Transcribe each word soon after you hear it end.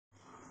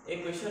A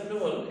question to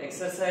all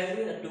exercise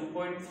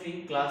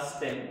 2.3 class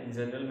 10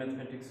 general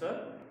mathematics or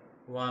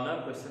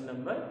 1 question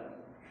number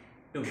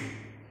 2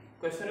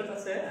 question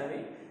আছে আমি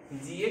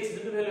gx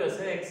যেটো value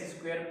আছে x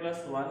square plus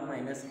 1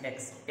 minus x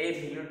এই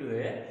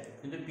ভ্যালুটোৱে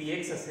যেটো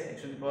px আছে x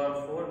to the power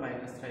 4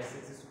 minus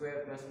 3x square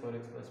plus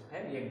 4x plus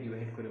 5 ইয়াক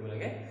divide কৰিব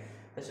লাগে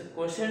তাৰপিছত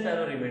কোশেন্ট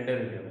আৰু ৰিমাইন্ডাৰ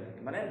উলিয়াব লাগে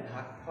মানে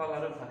ভাগফল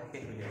আৰু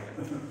ভাগশেষ উলিয়াব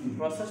লাগে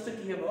প্ৰসেসটো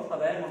কি হ'ব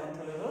সদায় মনত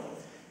থলেও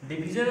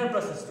ডিভিজনৰ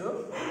প্ৰসেসটো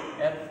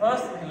এৰ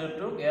ফাৰ্স্ট ভ্যালু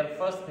টু এৰ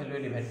ফাৰ্স্ট ভ্যালু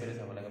ডিভাইড কৰি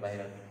যাব লাগে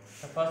বাহিৰত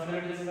ফাৰ্স্ট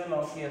ভ্যালু যদি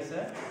লও কি আছে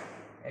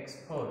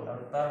x4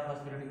 আৰু তাৰ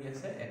ফাৰ্স্ট ভ্যালু কি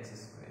আছে x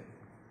স্কয়াৰ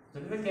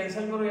যদি আমি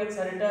ক্যান্সেল কৰো ইয়াত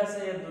চাৰিটা আছে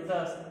ইয়াত দুটা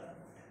আছে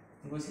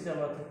গুছি যাব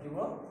থাকিব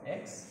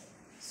x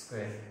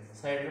স্কয়াৰ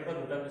সাইডৰ পৰা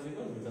দুটা গুছি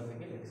গ'ল দুটা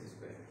থাকিল x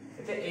স্কয়াৰ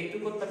এতিয়া এইটো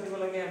ক'ত থাকিব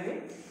লাগে আমি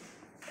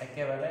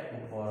একেবাৰে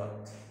ওপৰত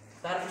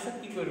তাৰ পিছত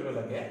কি কৰিব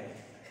লাগে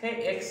সেই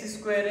x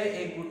স্কয়াৰে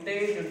এই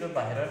গুটেই যোনটো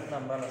বাহিৰত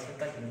নাম্বাৰ আছে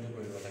তাক ইনটু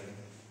কৰিব লাগে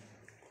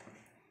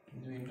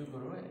into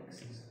karo x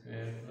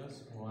square plus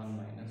 1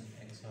 minus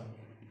x of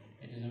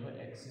it is over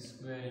x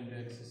square into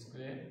x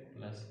square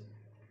plus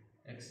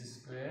x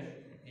square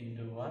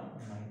into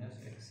 1 minus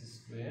x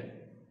square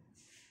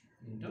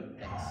into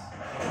x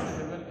it is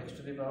over x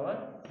to the power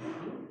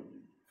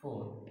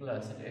 4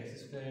 plus x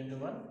square into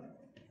 1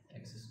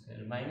 x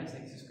square minus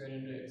x square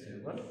into x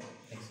equal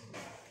x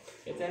square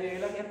eta ani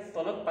egla ke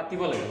tolot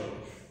patibo lage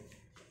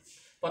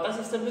pata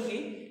system to ki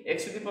x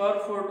to the power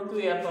 4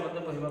 to yar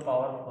tolote bohiba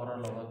power 4 er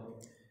logot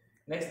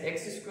next x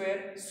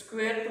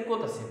square to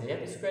kota ase ya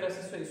square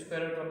ase so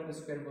square to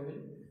square bohil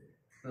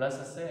plus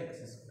ase x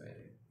square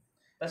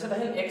tasot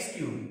ahil x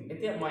cube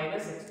etia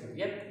minus x cube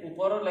ya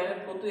upor line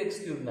kotu x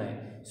cube nai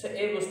so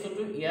ei bostu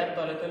tu yar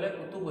tole tole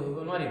kotu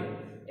bohibo nwaribo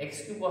x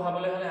cube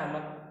bohabole hole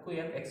amak ko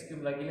ya x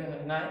cube lagile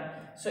nai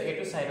so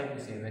etu side of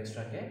this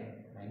extra ke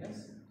minus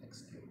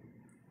x cube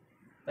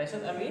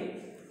tasot ami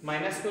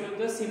minus koriu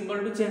to symbol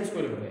to change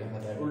koribo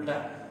hoda ulta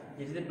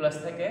jodi plus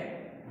thake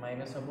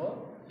minus hobo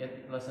yet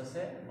plus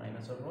আছে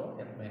minus hobo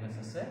yet minus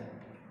আছে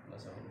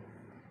plus hobo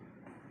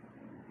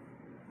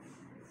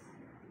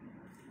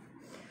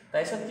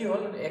তাইছত কি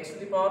হল x to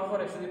the power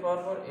 4 x to the power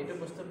 4 এটো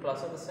বস্তু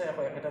প্লাসত আছে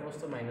আকৌ একটা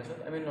বস্তু মাইনাসত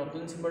আমি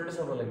নতুন সিম্বলটো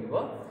সব লাগিব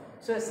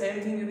সো সেম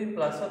থিং যদি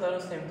প্লাসত আৰু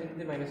সেম থিং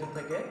যদি মাইনাসত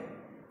থাকে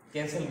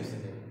ক্যান্সেল গুছি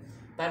যায়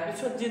তাৰ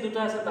পিছত যে দুটা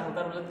আছে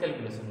তাহাঁতৰ মাজত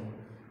ক্যালকুলেশন হ'ব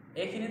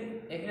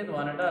এইখিনিত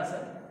 1 এটা আছে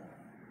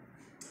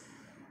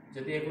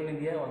যদি একো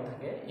নিদিয়া 1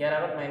 থাকে ইয়াৰ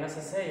আগত মাইনাস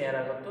আছে ইয়াৰ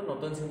আগত তো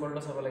নতুন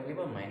সিম্বলটো সব লাগিব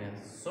মাইনাস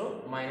সো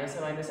মাইনাস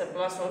এ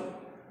প্লাস হল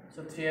সো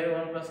 3 আৰু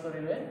 1 প্লাস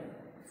কৰিলে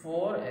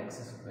 4x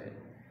স্কয়াৰ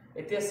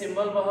এতিয়া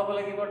সিম্বল বহাব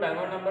লাগিব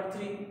ডাঙৰ নাম্বাৰ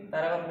 3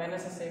 তাৰ আগত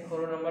মাইনাস আছে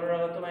সৰু নাম্বাৰৰ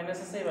আগত মাইনাস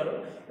আছে বাৰু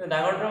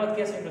ডাঙৰটোৰ আগত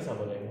কি আছে সেইটো চাব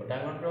লাগিব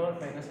ডাঙৰটোৰ আগত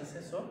মাইনাস আছে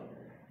সো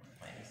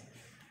মাইনাস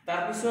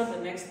তাৰ পিছত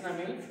নেক্সট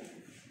নামিল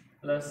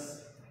প্লাস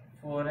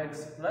 4x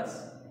প্লাস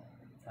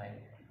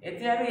 5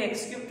 এতিয়া আমি x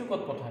কিউব টু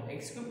কত পঠাম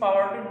x কিউব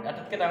পাৱাৰটো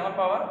আটাতকে ডাঙৰ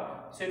পাৱাৰ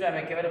সেটা আমি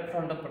একেবাৰে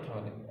ফ্ৰন্টত পঠাব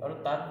লাগিব আৰু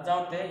তাত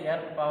যাওতে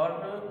ইয়াৰ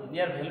পাৱাৰটো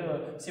ইয়াৰ ভ্যালু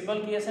সিম্বল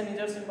কি আছে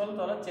নিজৰ সিম্বল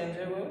তলত চেঞ্জ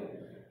হৈ গৈ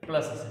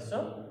প্লাস আছে so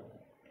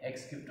x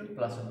cube two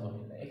plus হ'ব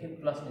এখিনি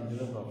প্লাস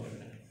নিদিলে প্ৰবলেম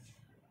নাই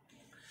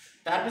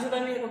তাৰ পিছত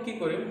আমি কি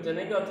কৰিম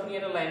যেনেকৈ অথনি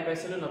এটা লাইন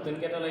পাইছিলো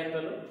নতুনকৈ এটা লাইন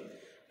পালো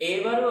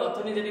এইবাৰো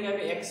অথনি যেনেকৈ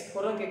আমি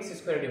x4 ক x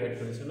স্কয়াৰ ডিভাইড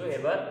কৰিছিলো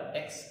এবাৰ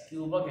x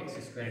কিউব ক x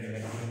স্কয়াৰ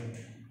ডিভাইড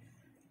কৰিম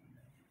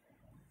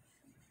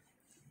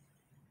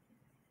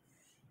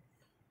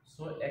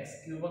so x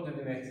cube যদি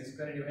আমি x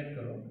স্কয়াৰ ডিভাইড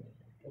কৰো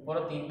ওপৰ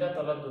তিনটা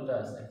তলত দুটা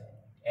আছে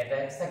এটা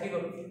x থাকি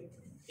গল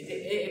এতে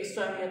এই x টো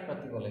আমি ইয়াত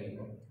পাতিব লাগিব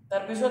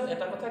তাৰ পিছত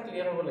এটা কথা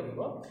ক্লিয়াৰ হ'ব লাগিব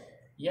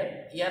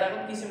ইয়াৰ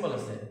আগত কি সিম্বল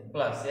আছে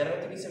প্লাস ইয়াৰ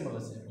আগত কি সিম্বল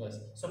আছে প্লাস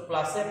সো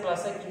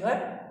প্লাসে কি হয়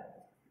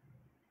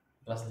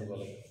প্লাস দিব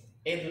লাগিব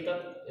এই দুটা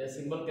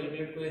সিম্বল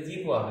ক্যালকুলেট কৰি যি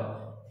পোৱা হয়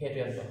হেতু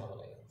ইয়াত বহাব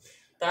লাগিব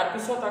তাৰ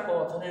পিছত আকৌ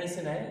অথনি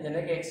নিচিনাই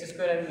যেনেকৈ x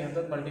স্কয়াৰ আমি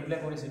ইহঁতক মাল্টিপ্লাই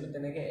কৰিছিলো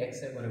তেনেকৈ x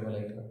এ কৰিব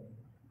লাগিব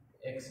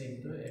x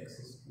into x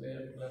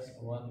square plus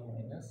 1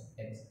 minus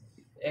x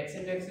x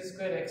into x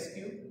square x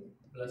cube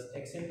plus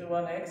x into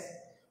 1x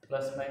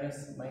plus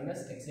minus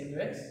x into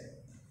x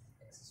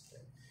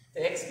square तो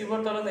x cube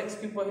और Talat x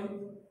cube बहिल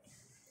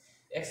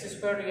x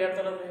square ইয়াৰ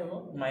তলত হ'ব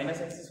minus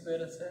x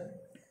square আছে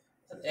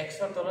x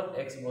और তলত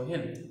x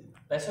বহিল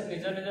তাৰপিছত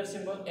নিজৰ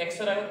সিম্বল x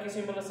ৰ আগত কি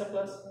সিম্বল আছে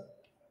প্লাস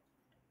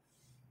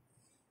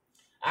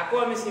আকৌ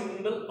আমি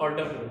সিম্বল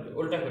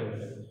উল্টা কৰিব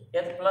লাগিব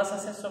ইয়াত প্লাস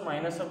আছে সো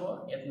মাইনাস হ'ব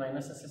ইয়াত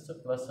মাইনাস আছে সো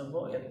প্লাস হ'ব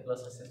ইয়াত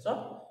প্লাস আছে সো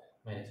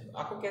মাইনাস হ'ব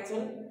আকৌ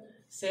ক্যান্সেল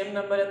সেম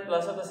নাম্বার ইয়াত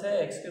প্লাসত আছে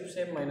x কিউব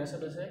সেম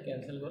মাইনাসত আছে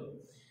ক্যান্সেল গল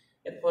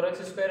ইয়াত 4x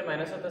স্কয়ার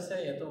মাইনাসত আছে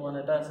ইয়াত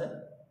 1 এটা আছে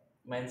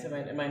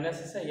মাইনাস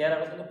আছে ইয়াৰ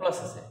আগত প্লাস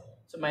আছে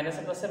so minus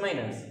plus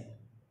minus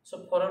so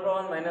 4 ৰ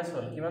 1 মাইনাস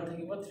হল কিমান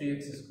থাকিব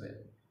 3x স্কয়াৰ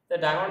তে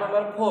ডাঙৰ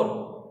নাম্বাৰ 4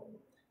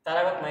 তাৰ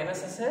আগত মাইনাস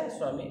আছে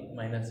সো আমি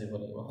মাইনাস দিব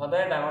লাগিব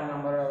সদায় ডাঙৰ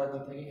নাম্বাৰৰ আগত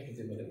থাকে হেতু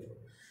দিব লাগিব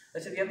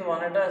আচ্ছা ইয়াত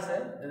 1 এটা আছে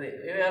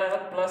ইয়াৰ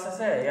আগত প্লাস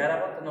আছে ইয়াৰ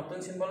আগত নতুন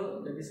সিম্বল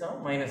যদি চাও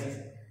মাইনাস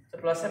আছে তো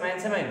প্লাসে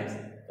মাইনাস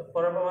তো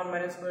 4 ৰ 1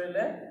 মাইনাস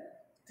কৰিলে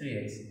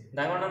 3x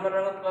ডাঙৰ নাম্বাৰৰ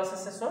আগত প্লাস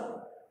আছে সো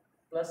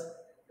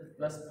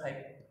প্লাস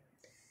 5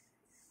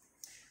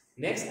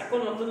 নেক্সট আকৌ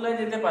নতুন লাইন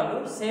যেতে পালো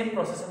সেম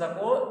প্রসেসত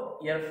আকৌ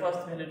ইয়াৰ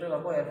ফাৰ্স্ট ভ্যালুটো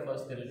আকৌ ইয়াৰ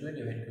ফাৰ্স্ট ভ্যালুটো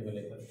ডিভাইড কৰিব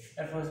লাগিব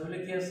ইয়াৰ ফাৰ্স্ট ভ্যালু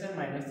কি আছে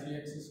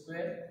 -3x²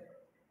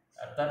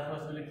 আৰু তাৰ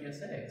ফাৰ্স্ট ভ্যালু কি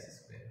আছে x²।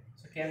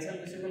 সো কেনসেল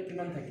গুছি গ'ল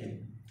কিমান থাকিল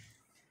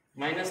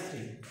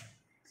 -3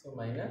 সো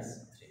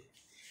 -3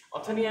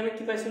 অথনি আমি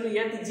কি পাইছিলো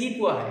ইয়াত g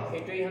পোৱা হয়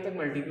সেইটো ইহাতে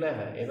মাল্টিপ্লাই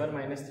হয় এবাৰ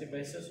 -3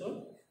 পাইছো সো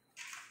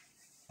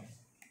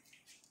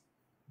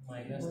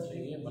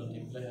 -3 এ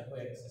মাল্টিপ্লাই হ'ব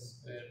x²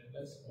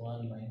 +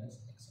 1 -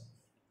 x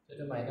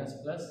এটা minus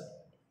plus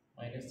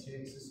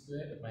 -3x²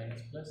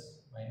 minus plus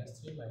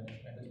 -3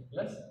 minus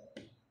plus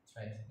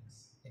 3x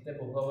এটা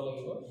বহুৱাব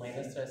লাগিব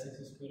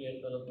 -3x² ইয়াৰ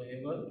তলত হৈ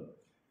গ'ল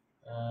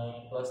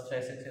প্লাস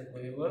 3x ইয়াত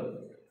হৈ গ'ল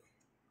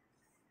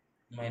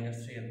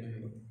 -3 ইয়াত হৈ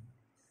গ'ল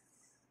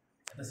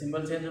এটা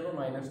সিম্বল চেঞ্জ হ'ব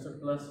 -2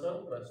 প্লাস হ'ল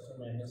 +2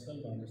 মাইনাস হ'ল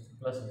 -2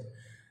 প্লাস হ'ল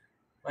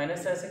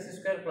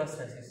 -3x² +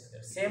 3x²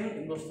 সেম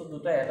বস্তু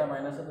দুটা এটা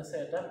মাইনাসত আছে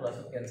এটা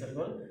প্লাসত ক্যান্সেল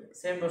গল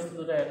সেম বস্তু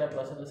দুটা এটা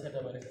প্লাসত আছে এটা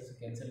মাইনাসত আছে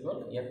ক্যান্সেল গল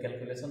ইয়াত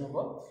ক্যালকুলেশন হ'ব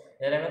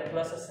ইয়াৰ আগত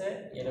প্লাস আছে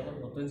ইয়াৰ আগত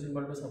নতুন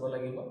সিম্বলটো চাব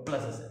লাগিব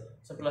প্লাস আছে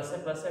সো প্লাসে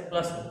প্লাসে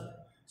প্লাস হ'ল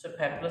সো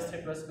 5 +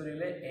 3 প্লাস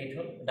কৰিলে 8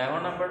 হ'ল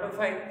ডাঙৰ নাম্বাৰটো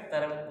 5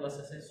 তাৰ আগত প্লাস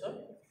আছে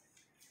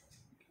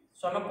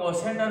সো আমি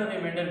কোএফিচিয়েন্ট আৰু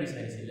ৰিমাইন্ডাৰ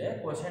বিচাৰিছিলে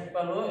কোএফিচিয়েন্ট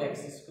পালো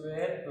x² +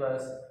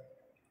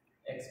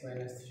 x -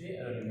 3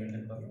 আৰু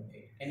ৰিমাইন্ডাৰ পালো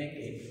 8 এনেকৈ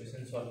এই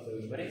কোৱেশ্চন সলভ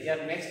কৰিব পাৰি ইয়াৰ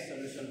নেক্সট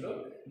সলিউশনটো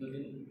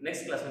দুদিন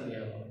নেক্সট ক্লাছত দিয়া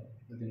হ'ব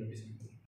দুদিনৰ পিছত